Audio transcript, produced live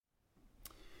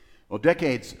Well,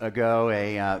 decades ago,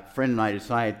 a friend and I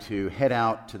decided to head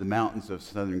out to the mountains of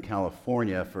Southern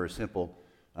California for a simple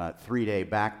 3-day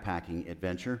backpacking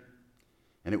adventure.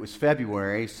 And it was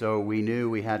February, so we knew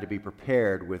we had to be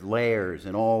prepared with layers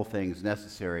and all things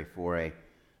necessary for a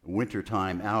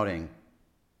wintertime outing.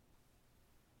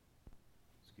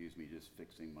 Excuse me, just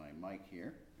fixing my mic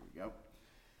here. Here we go.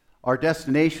 Our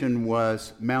destination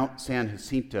was Mount San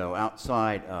Jacinto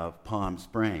outside of Palm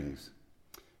Springs.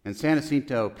 And San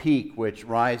Jacinto Peak, which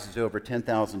rises over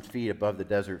 10,000 feet above the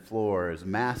desert floor, is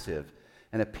massive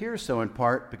and appears so in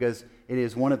part because it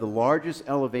is one of the largest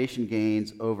elevation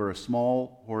gains over a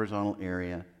small horizontal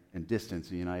area and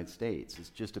distance in the United States. It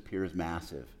just appears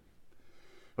massive.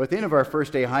 But at the end of our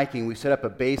first day hiking, we set up a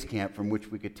base camp from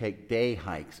which we could take day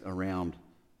hikes around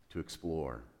to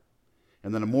explore.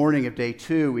 And then the morning of day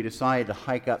 2, we decided to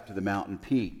hike up to the mountain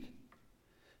peak.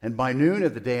 And by noon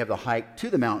of the day of the hike to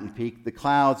the mountain peak, the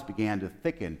clouds began to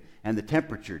thicken and the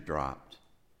temperature dropped.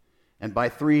 And by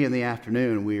 3 in the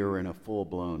afternoon, we were in a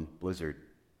full-blown blizzard.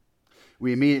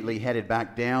 We immediately headed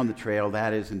back down the trail,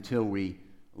 that is, until we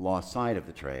lost sight of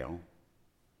the trail.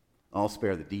 I'll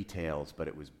spare the details, but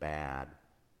it was bad.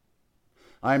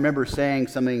 I remember saying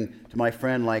something to my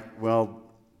friend like, well,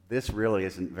 this really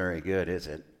isn't very good, is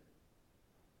it?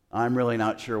 I'm really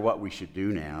not sure what we should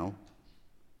do now.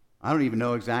 I don't even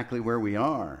know exactly where we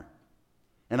are.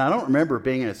 And I don't remember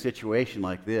being in a situation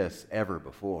like this ever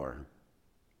before.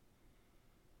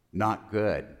 Not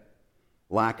good.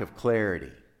 Lack of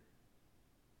clarity.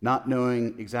 Not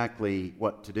knowing exactly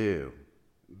what to do.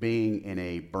 Being in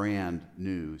a brand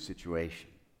new situation.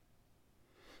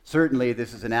 Certainly,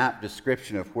 this is an apt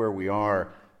description of where we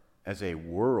are as a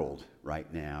world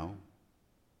right now.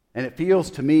 And it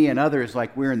feels to me and others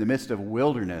like we're in the midst of a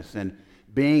wilderness, and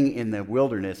being in the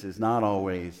wilderness is not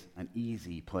always an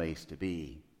easy place to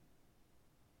be.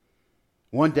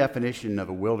 One definition of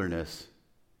a wilderness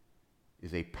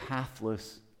is a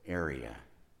pathless area.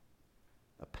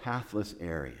 A pathless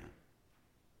area.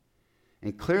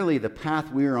 And clearly the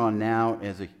path we're on now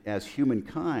as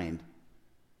humankind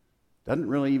doesn't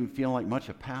really even feel like much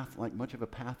of a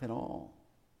path at all.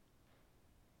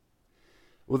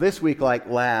 Well, this week, like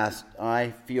last,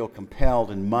 I feel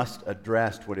compelled and must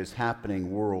address what is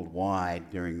happening worldwide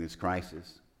during this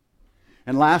crisis.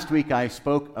 And last week, I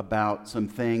spoke about some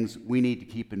things we need to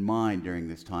keep in mind during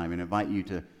this time and invite you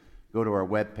to go to our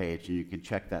webpage and you can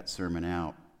check that sermon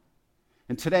out.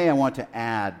 And today, I want to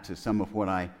add to some of what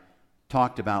I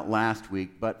talked about last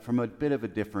week, but from a bit of a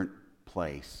different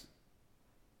place.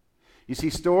 You see,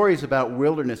 stories about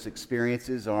wilderness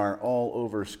experiences are all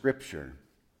over Scripture.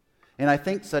 And I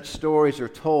think such stories are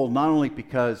told not only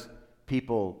because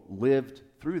people lived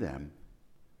through them,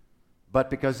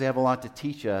 but because they have a lot to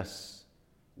teach us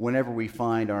whenever we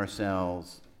find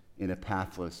ourselves in a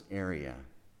pathless area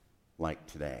like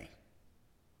today.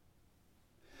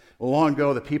 Well, long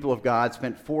ago, the people of God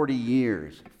spent 40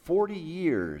 years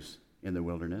in the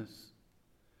wilderness.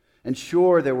 And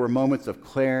sure, there were moments of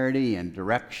clarity and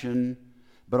direction,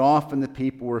 but often the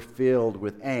people were filled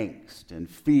with angst and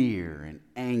fear and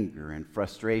anger and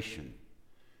frustration,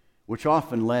 which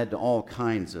often led to all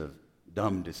kinds of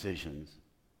dumb decisions.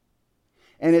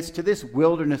 And it's to this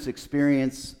wilderness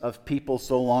experience of people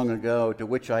so long ago to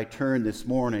which I turn this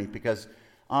morning, because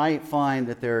I find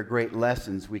that there are great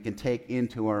lessons we can take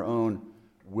into our own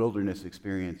wilderness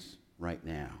experience right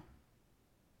now.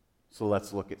 So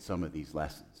let's look at some of these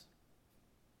lessons.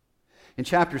 In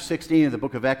chapter 16 of the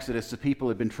book of Exodus, the people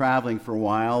had been traveling for a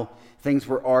while. Things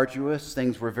were arduous,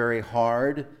 things were very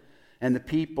hard, and the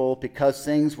people, because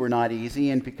things were not easy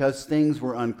and because things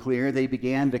were unclear, they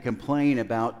began to complain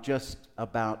about just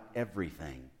about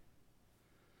everything.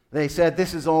 They said,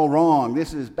 this is all wrong,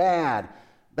 this is bad,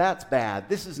 that's bad,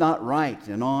 this is not right,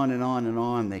 and on and on and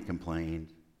on they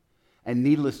complained. And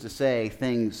needless to say,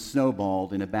 things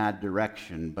snowballed in a bad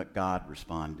direction, but God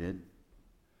responded.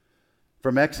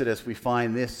 From Exodus, we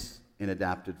find this in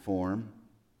adapted form.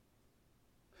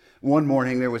 One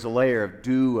morning, there was a layer of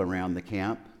dew around the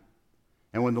camp,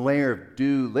 and when the layer of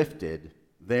dew lifted,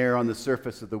 there on the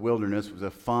surface of the wilderness was a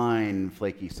fine,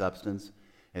 flaky substance,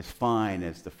 as fine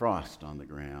as the frost on the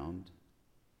ground.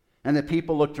 And the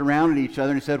people looked around at each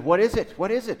other and said, "What is it? What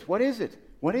is it? What is it?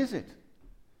 What is it?"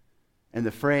 And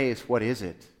the phrase, "What is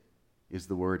it?" is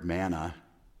the word manna.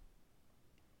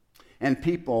 And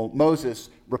Moses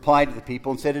replied to the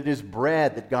people and said, "It is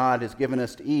bread that God has given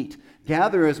us to eat.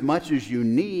 Gather as much as you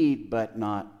need, but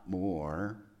not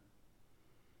more."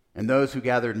 And those who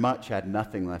gathered much had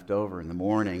nothing left over in the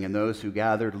morning, and those who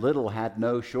gathered little had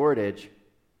no shortage.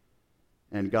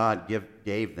 And God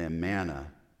gave them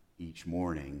manna each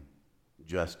morning.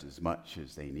 just as much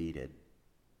as they needed.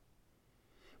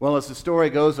 Well, as the story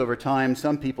goes over time,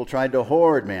 some people tried to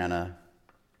hoard manna,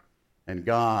 and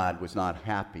God was not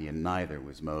happy, and neither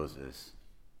was Moses.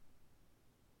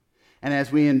 And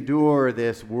as we endure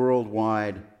this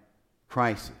worldwide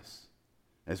crisis,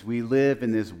 as we live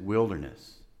in this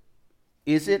wilderness,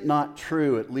 is it not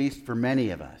true, at least for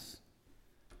many of us,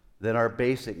 that our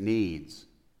basic needs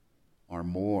are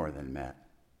more than met?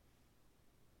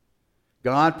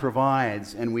 God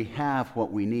provides, and we have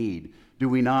what we need. Do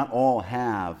we not all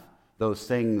have those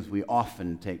things we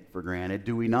often take for granted?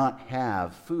 Do we not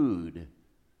have food,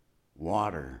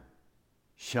 water,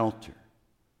 shelter,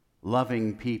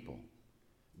 loving people,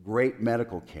 great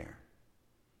medical care,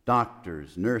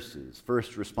 doctors, nurses,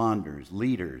 first responders,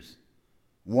 leaders,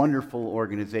 wonderful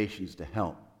organizations to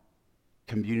help,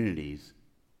 communities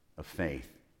of faith?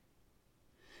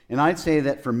 And I'd say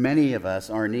that for many of us,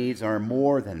 our needs are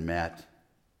more than met.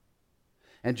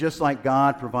 And just like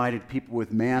God provided people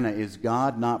with manna, is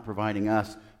God not providing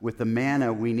us with the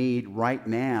manna we need right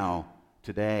now,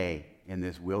 today, in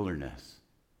this wilderness?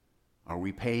 Are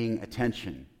we paying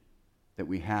attention that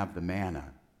we have the manna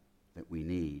that we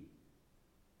need?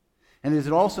 And is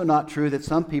it also not true that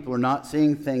some people are not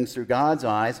seeing things through God's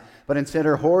eyes, but instead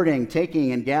are hoarding,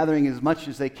 taking, and gathering as much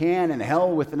as they can, and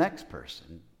hell with the next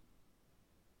person?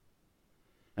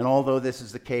 And although this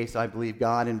is the case, I believe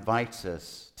God invites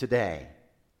us today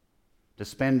to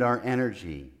spend our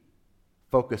energy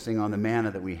focusing on the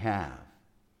manna that we have,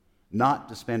 not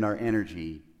to spend our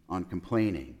energy on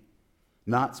complaining,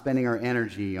 not spending our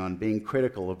energy on being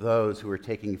critical of those who are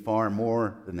taking far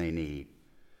more than they need,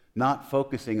 not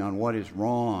focusing on what is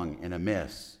wrong and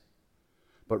amiss,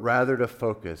 but rather to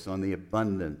focus on the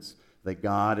abundance that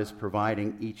God is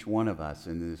providing each one of us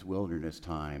in this wilderness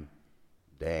time,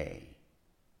 day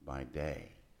by day.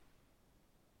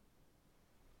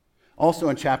 Also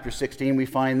in chapter 16, we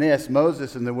find this.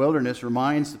 Moses in the wilderness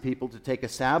reminds the people to take a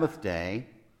Sabbath day,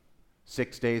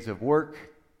 6 days of work,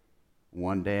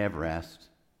 1 day of rest.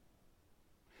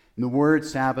 And the word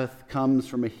Sabbath comes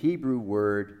from a Hebrew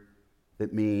word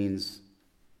that means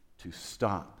to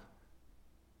stop,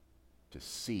 to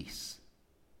cease.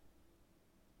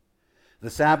 The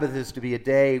Sabbath is to be a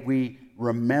day we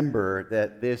remember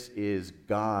that this is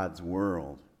God's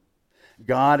world.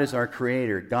 God is our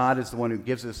creator. God is the one who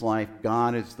gives us life.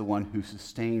 God is the one who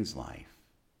sustains life.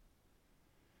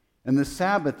 And the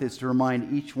Sabbath is to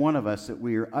remind each one of us that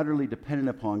we are utterly dependent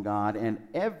upon God and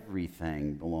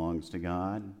everything belongs to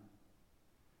God.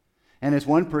 And as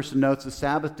one person notes, the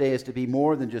Sabbath day is to be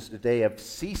more than just a day of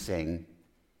ceasing.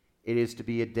 It is to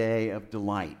be a day of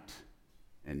delight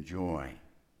and joy.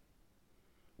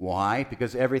 Why?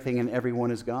 Because everything and everyone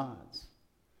is God's.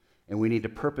 And we need to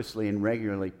purposely and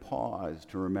regularly pause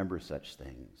to remember such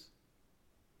things.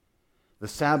 The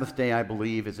Sabbath day, I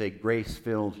believe, is a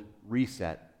grace-filled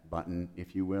reset button,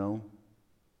 if you will.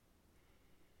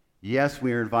 Yes,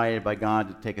 we are invited by God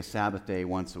to take a Sabbath day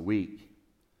once a week.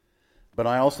 But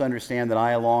I also understand that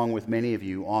I, along with many of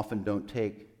you, often don't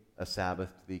take a Sabbath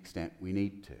to the extent we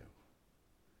need to.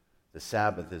 The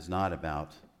Sabbath is not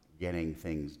about getting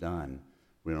things done.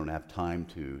 We don't have time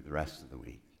to the rest of the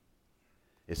week.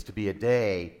 It's to be a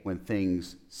day when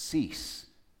things cease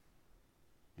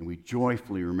and we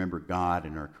joyfully remember God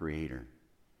and our Creator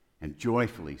and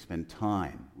joyfully spend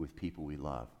time with people we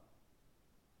love.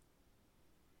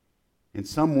 In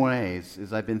some ways,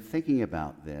 as I've been thinking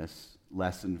about this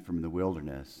lesson from the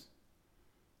wilderness,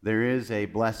 there is a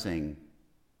blessing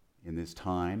in this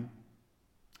time.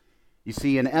 You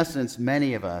see, in essence,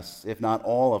 many of us, if not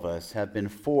all of us, have been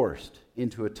forced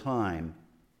into a time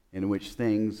in which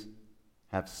things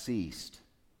have ceased.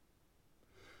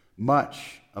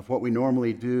 Much of what we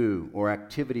normally do or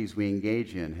activities we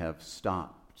engage in have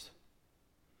stopped.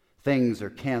 Things are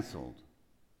canceled,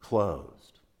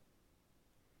 closed.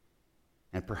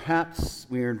 And perhaps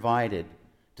we are invited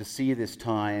to see this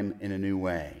time in a new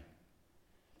way.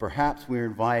 Perhaps we are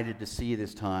invited to see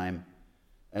this time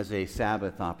as a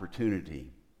Sabbath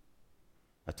opportunity,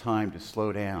 a time to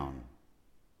slow down,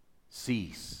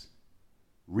 cease,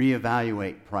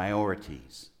 reevaluate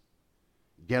priorities,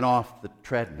 get off the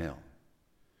treadmill,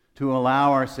 to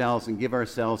allow ourselves and give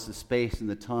ourselves the space and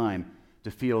the time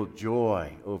to feel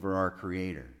joy over our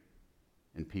Creator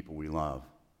and people we love.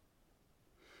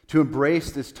 To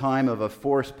embrace this time of a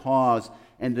forced pause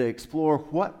and to explore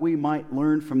what we might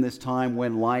learn from this time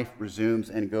when life resumes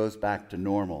and goes back to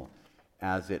normal,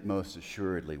 as it most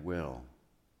assuredly will.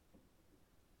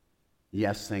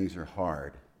 Yes, things are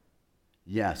hard.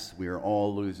 Yes, we are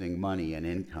all losing money and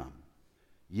income.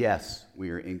 Yes, we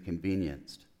are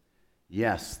inconvenienced.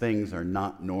 Yes, things are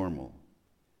not normal.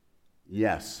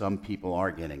 Yes, some people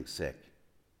are getting sick.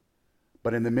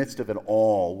 But in the midst of it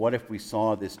all, what if we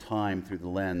saw this time through the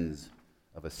lens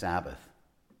of a Sabbath?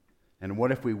 And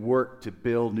what if we worked to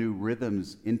build new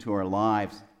rhythms into our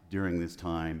lives during this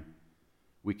time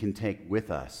we can take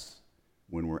with us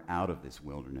when we're out of this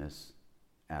wilderness,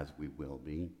 as we will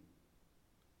be?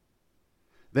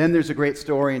 Then there's a great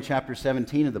story in chapter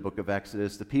 17 of the book of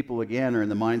Exodus. The people again are in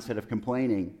the mindset of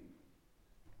complaining.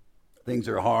 Things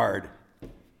are hard.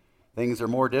 Things are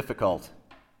more difficult.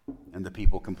 And the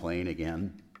people complain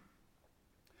again.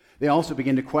 They also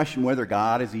begin to question whether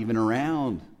God is even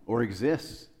around or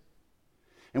exists.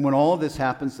 And when all of this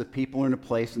happens, the people are in a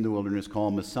place in the wilderness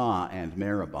called Massah and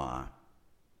Meribah.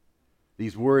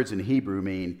 These words in Hebrew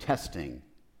mean testing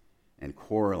and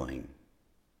quarreling.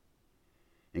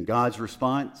 In God's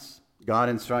response, God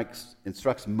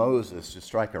instructs Moses to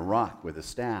strike a rock with a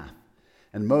staff.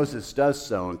 And Moses does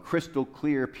so, and crystal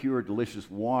clear, pure, delicious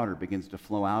water begins to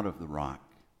flow out of the rock.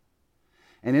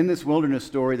 And in this wilderness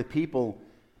story, the people,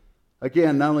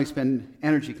 again, not only spend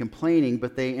energy complaining,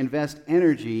 but they invest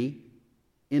energy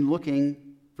in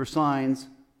looking for signs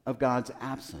of God's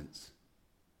absence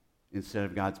instead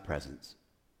of God's presence.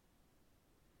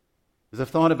 As I've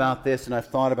thought about this and I've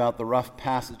thought about the rough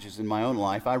passages in my own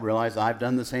life, I realize I've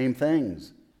done the same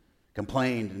things.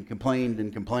 Complained and complained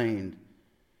and complained,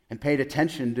 and paid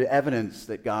attention to evidence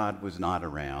that God was not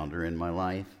around or in my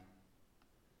life.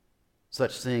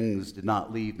 Such things did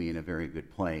not leave me in a very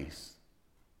good place.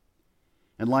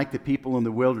 And like the people in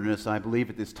the wilderness, I believe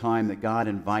at this time that God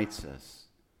invites us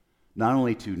not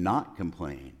only to not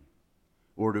complain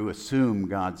or to assume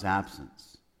God's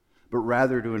absence, but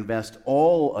rather to invest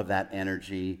all of that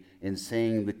energy in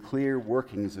seeing the clear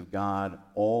workings of God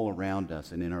all around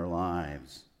us and in our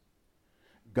lives.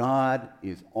 God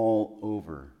is all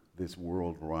over this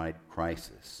worldwide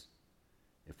crisis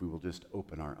if we will just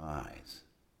open our eyes.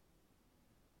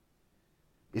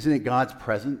 Isn't it God's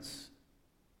presence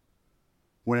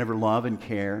whenever love and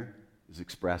care is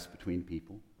expressed between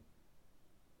people?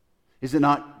 Is it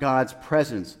not God's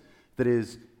presence that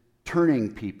is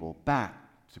turning people back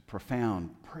to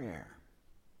profound prayer?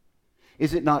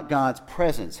 Is it not God's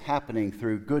presence happening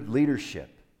through good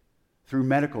leadership, through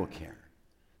medical care,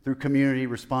 through community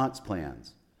response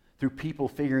plans, through people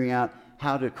figuring out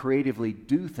how to creatively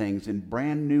do things in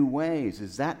brand new ways?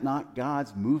 Is that not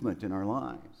God's movement in our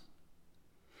lives?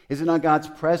 Is it not God's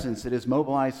presence that has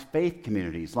mobilized faith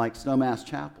communities like Snowmass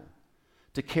Chapel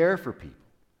to care for people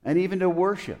and even to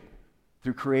worship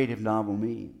through creative, novel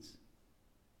means?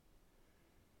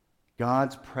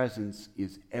 God's presence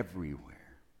is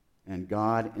everywhere, and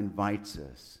God invites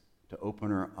us to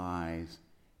open our eyes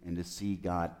and to see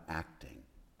God acting.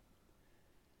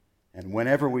 And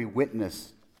whenever we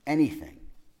witness anything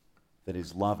that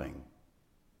is loving,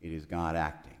 it is God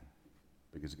acting,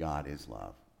 because God is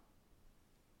love.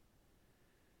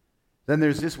 Then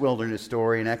there's this wilderness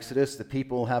story in Exodus. The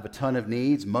people have a ton of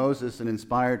needs. Moses, an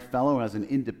inspired fellow, has an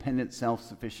independent,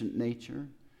 self-sufficient nature.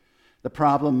 The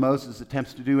problem, Moses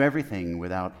attempts to do everything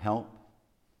without help.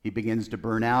 He begins to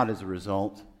burn out as a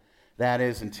result. That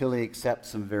is, until he accepts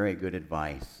some very good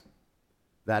advice.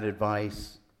 That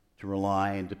advice to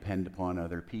rely and depend upon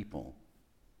other people.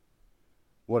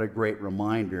 What a great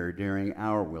reminder during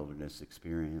our wilderness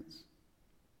experience.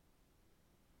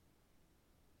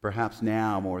 Perhaps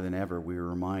now more than ever, we are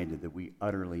reminded that we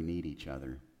utterly need each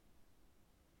other.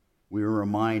 We are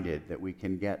reminded that we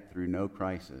can get through no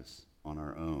crisis on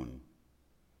our own.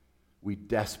 We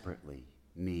desperately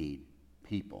need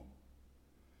people.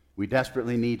 We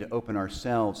desperately need to open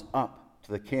ourselves up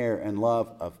to the care and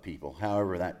love of people,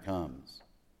 however that comes.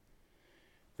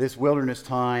 This wilderness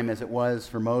time, as it was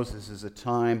for Moses, is a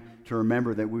time to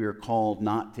remember that we are called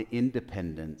not to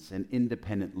independence and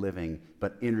independent living,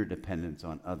 but interdependence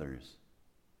on others.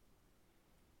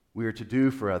 We are to do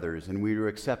for others, and we are to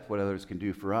accept what others can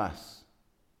do for us.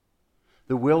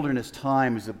 The wilderness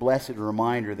time is a blessed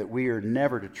reminder that we are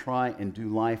never to try and do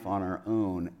life on our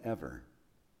own, ever.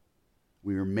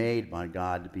 We are made by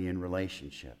God to be in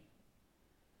relationship.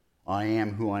 I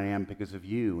am who I am because of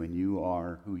you, and you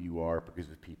are who you are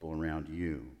because of people around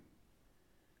you.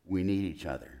 We need each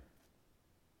other.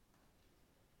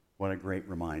 What a great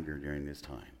reminder during this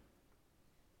time.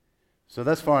 So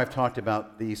thus far I've talked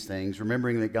about these things,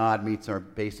 remembering that God meets our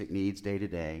basic needs day to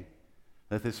day,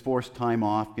 that this forced time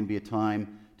off can be a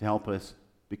time to help us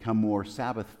become more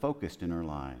Sabbath-focused in our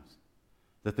lives,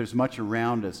 that there's much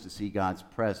around us to see God's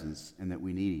presence, and that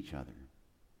we need each other.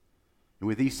 And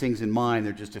with these things in mind,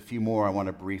 there are just a few more I want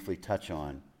to briefly touch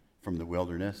on from the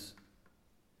wilderness.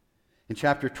 In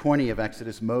chapter 20 of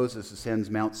Exodus, Moses ascends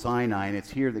Mount Sinai, and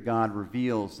it's here that God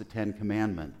reveals the Ten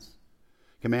Commandments.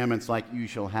 Commandments like, you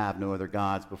shall have no other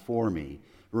gods before me.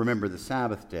 Remember the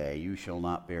Sabbath day. You shall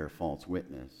not bear false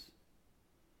witness.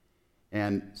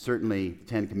 And certainly, the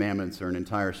Ten Commandments are an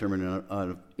entire sermon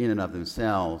in and of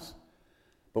themselves.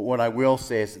 But what I will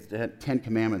say is that the Ten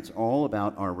Commandments are all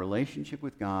about our relationship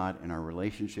with God and our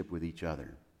relationship with each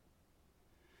other.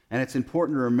 And it's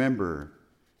important to remember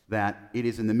that it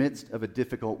is in the midst of a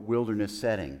difficult wilderness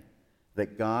setting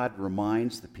that God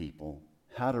reminds the people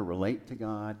how to relate to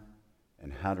God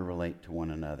and how to relate to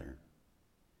one another.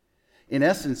 In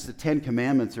essence, the Ten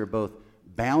Commandments are both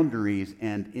boundaries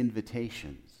and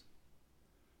invitations.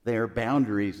 They are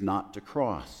boundaries not to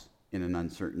cross in an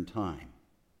uncertain time.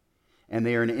 And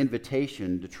they are an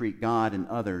invitation to treat God and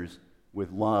others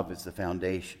with love as the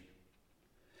foundation.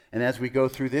 And as we go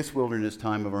through this wilderness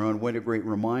time of our own, what a great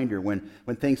reminder when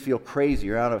things feel crazy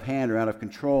or out of hand or out of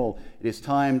control, it is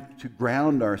time to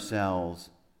ground ourselves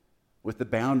with the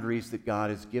boundaries that God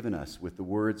has given us, with the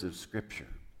words of Scripture.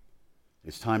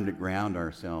 It's time to ground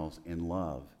ourselves in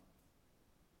love.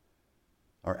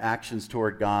 Our actions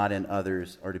toward God and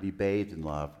others are to be bathed in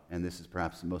love, and this is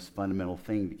perhaps the most fundamental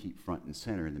thing to keep front and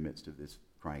center in the midst of this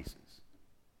crisis.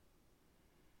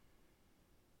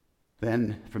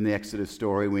 Then, from the Exodus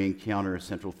story, we encounter a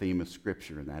central theme of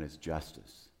Scripture, and that is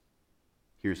justice.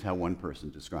 Here's how one person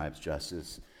describes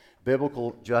justice.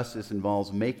 Biblical justice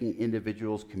involves making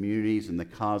individuals, communities, and the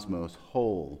cosmos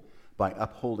whole by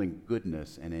upholding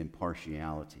goodness and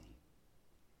impartiality.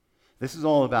 This is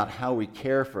all about how we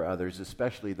care for others,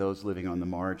 especially those living on the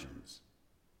margins.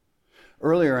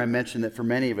 Earlier, I mentioned that for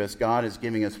many of us, God is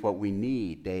giving us what we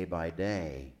need day by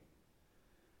day.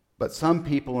 But some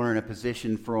people are in a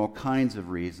position for all kinds of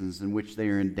reasons in which they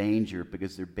are in danger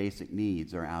because their basic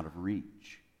needs are out of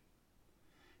reach.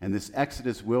 And this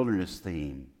Exodus wilderness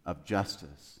theme of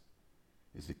justice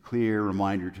is a clear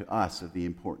reminder to us of the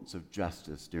importance of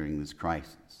justice during this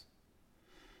crisis.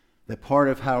 That part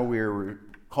of how we are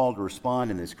called to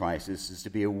respond in this crisis is to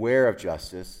be aware of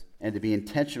justice and to be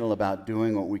intentional about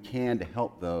doing what we can to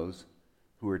help those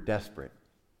who are desperate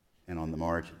and on the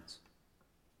margins.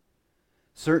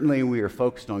 Certainly, we are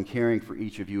focused on caring for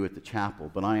each of you at the chapel,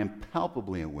 but I am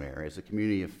palpably aware as a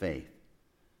community of faith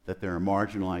that there are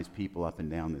marginalized people up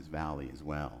and down this valley as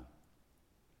well.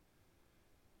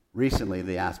 Recently,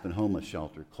 the Aspen Homeless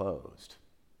Shelter closed.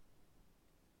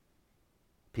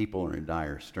 People are in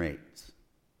dire straits.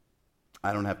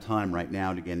 I don't have time right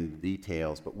now to get into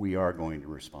details, but we are going to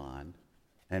respond,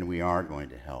 and we are going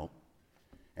to help.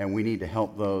 And we need to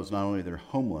help those not only that are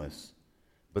homeless,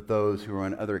 but those who are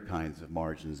on other kinds of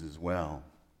margins as well.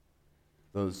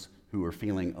 Those who are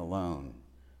feeling alone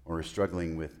or are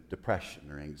struggling with depression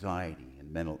or anxiety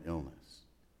and mental illness.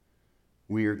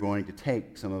 We are going to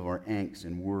take some of our angst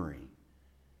and worry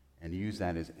and use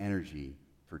that as energy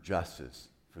for justice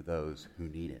for those who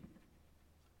need it.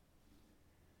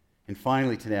 And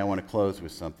finally, today I want to close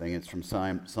with something. It's from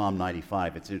Psalm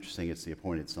 95. It's interesting. It's the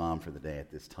appointed psalm for the day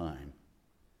at this time.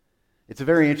 It's a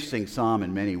very interesting psalm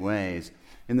in many ways.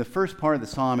 In the first part of the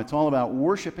psalm, it's all about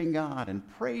worshiping God and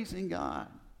praising God.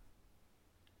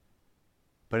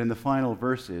 But in the final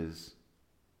verses,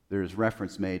 there is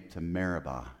reference made to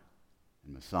Meribah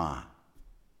and Massah.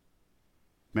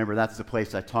 Remember, that's the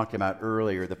place I talked about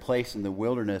earlier, the place in the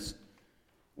wilderness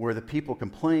where the people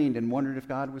complained and wondered if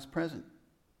God was present.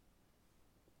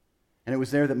 And it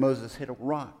was there that Moses hit a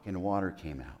rock and water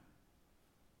came out.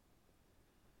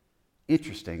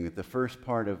 Interesting that the first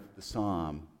part of the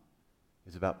psalm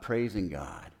is about praising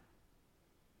God.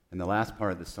 And the last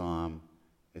part of the psalm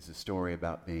is a story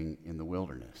about being in the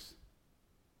wilderness.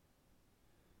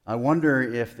 I wonder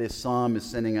if this psalm is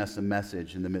sending us a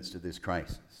message in the midst of this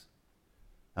crisis.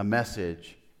 A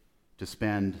message to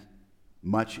spend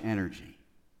much energy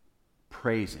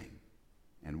praising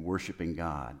and worshiping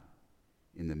God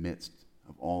in the midst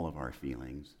of all of our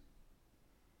feelings.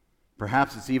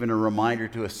 Perhaps it's even a reminder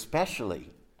to especially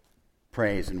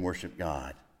praise and worship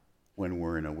God when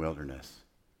we're in a wilderness,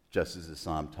 just as the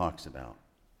psalm talks about.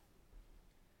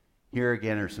 Here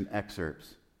again are some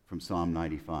excerpts from Psalm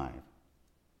 95.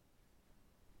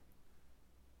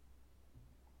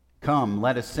 Come,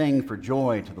 let us sing for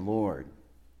joy to the Lord.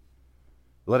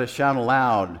 Let us shout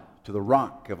aloud to the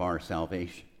rock of our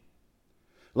salvation.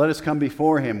 Let us come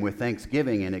before him with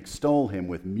thanksgiving and extol him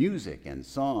with music and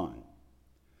song.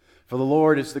 For the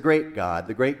Lord is the great God,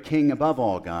 the great King above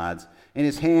all gods. In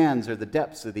his hands are the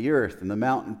depths of the earth, and the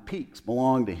mountain peaks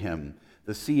belong to him.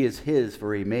 The sea is his,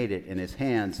 for he made it, and his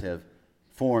hands have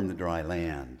formed the dry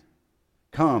land.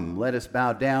 Come, let us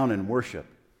bow down and worship.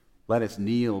 Let us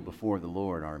kneel before the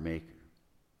Lord our Maker.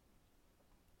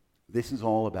 This is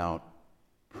all about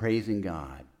praising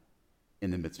God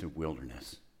in the midst of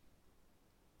wilderness.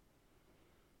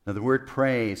 Now, the word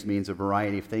praise means a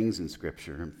variety of things in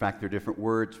Scripture. In fact, there are different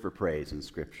words for praise in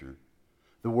Scripture.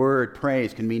 The word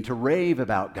praise can mean to rave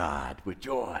about God with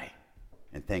joy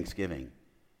and thanksgiving,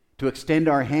 to extend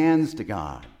our hands to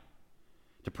God.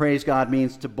 To praise God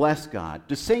means to bless God,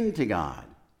 to sing to God,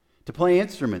 to play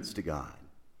instruments to God,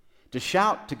 to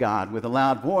shout to God with a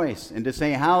loud voice, and to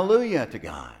say hallelujah to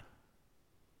God.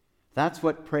 That's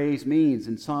what praise means,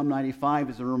 and Psalm 95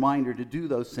 is a reminder to do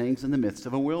those things in the midst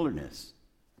of a wilderness.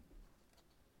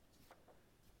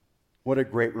 What a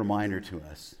great reminder to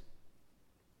us.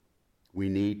 We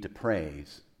need to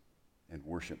praise and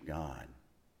worship God.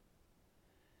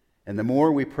 And the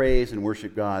more we praise and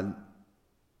worship God,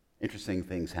 interesting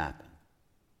things happen.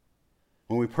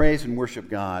 When we praise and worship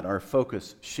God, our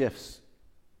focus shifts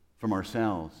from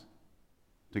ourselves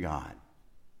to God.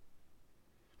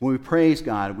 When we praise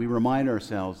God, we remind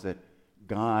ourselves that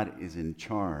God is in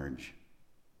charge.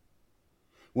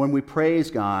 When we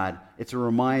praise God, it's a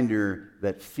reminder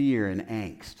that fear and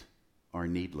angst are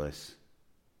needless.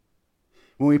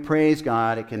 When we praise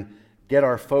God, it can get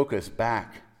our focus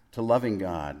back to loving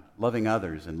God, loving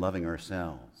others, and loving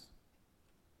ourselves.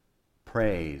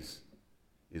 Praise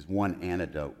is one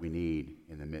antidote we need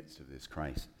in the midst of this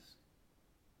crisis.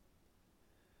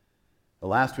 The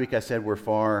last week I said we're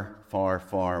far, far,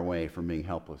 far away from being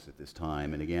helpless at this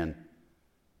time. And again,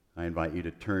 I invite you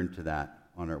to turn to that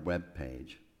on our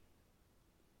webpage.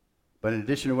 But in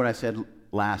addition to what I said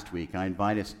last week, I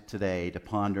invite us today to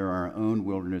ponder our own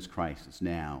wilderness crisis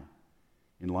now,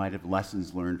 in light of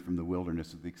lessons learned from the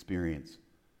wilderness of the experience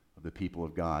of the people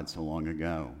of God so long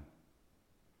ago.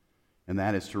 And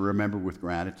that is to remember with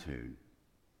gratitude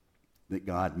that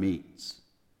God meets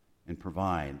and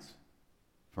provides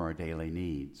for our daily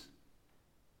needs.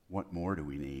 What more do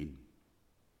we need?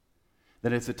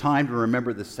 That it's a time to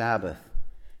remember the Sabbath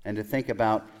and to think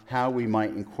about how we might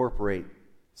incorporate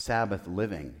Sabbath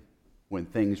living when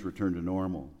things return to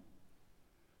normal.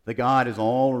 That God is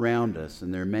all around us,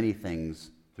 and there are many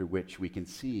things through which we can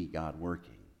see God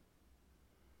working.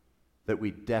 That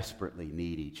we desperately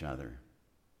need each other,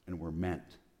 and we're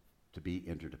meant to be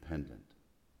interdependent.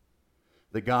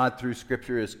 That God, through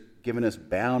Scripture, has given us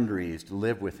boundaries to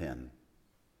live within,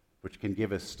 which can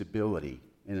give us stability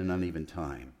in an uneven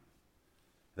time.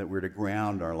 That we're to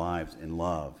ground our lives in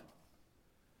love.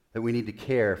 That we need to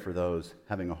care for those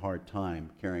having a hard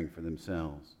time caring for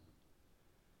themselves.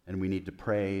 And we need to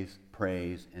praise,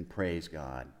 and praise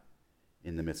God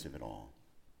in the midst of it all.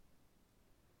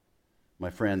 My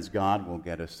friends, God will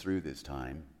get us through this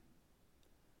time.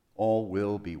 All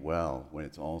will be well when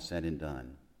it's all said and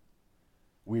done.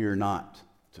 We are not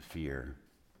to fear.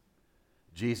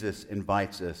 Jesus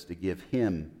invites us to give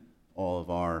him all of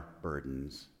our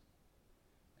burdens.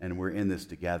 And we're in this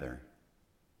together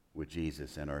with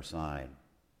Jesus at our side.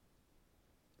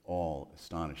 All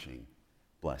astonishing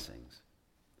blessings.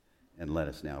 And let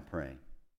us now pray.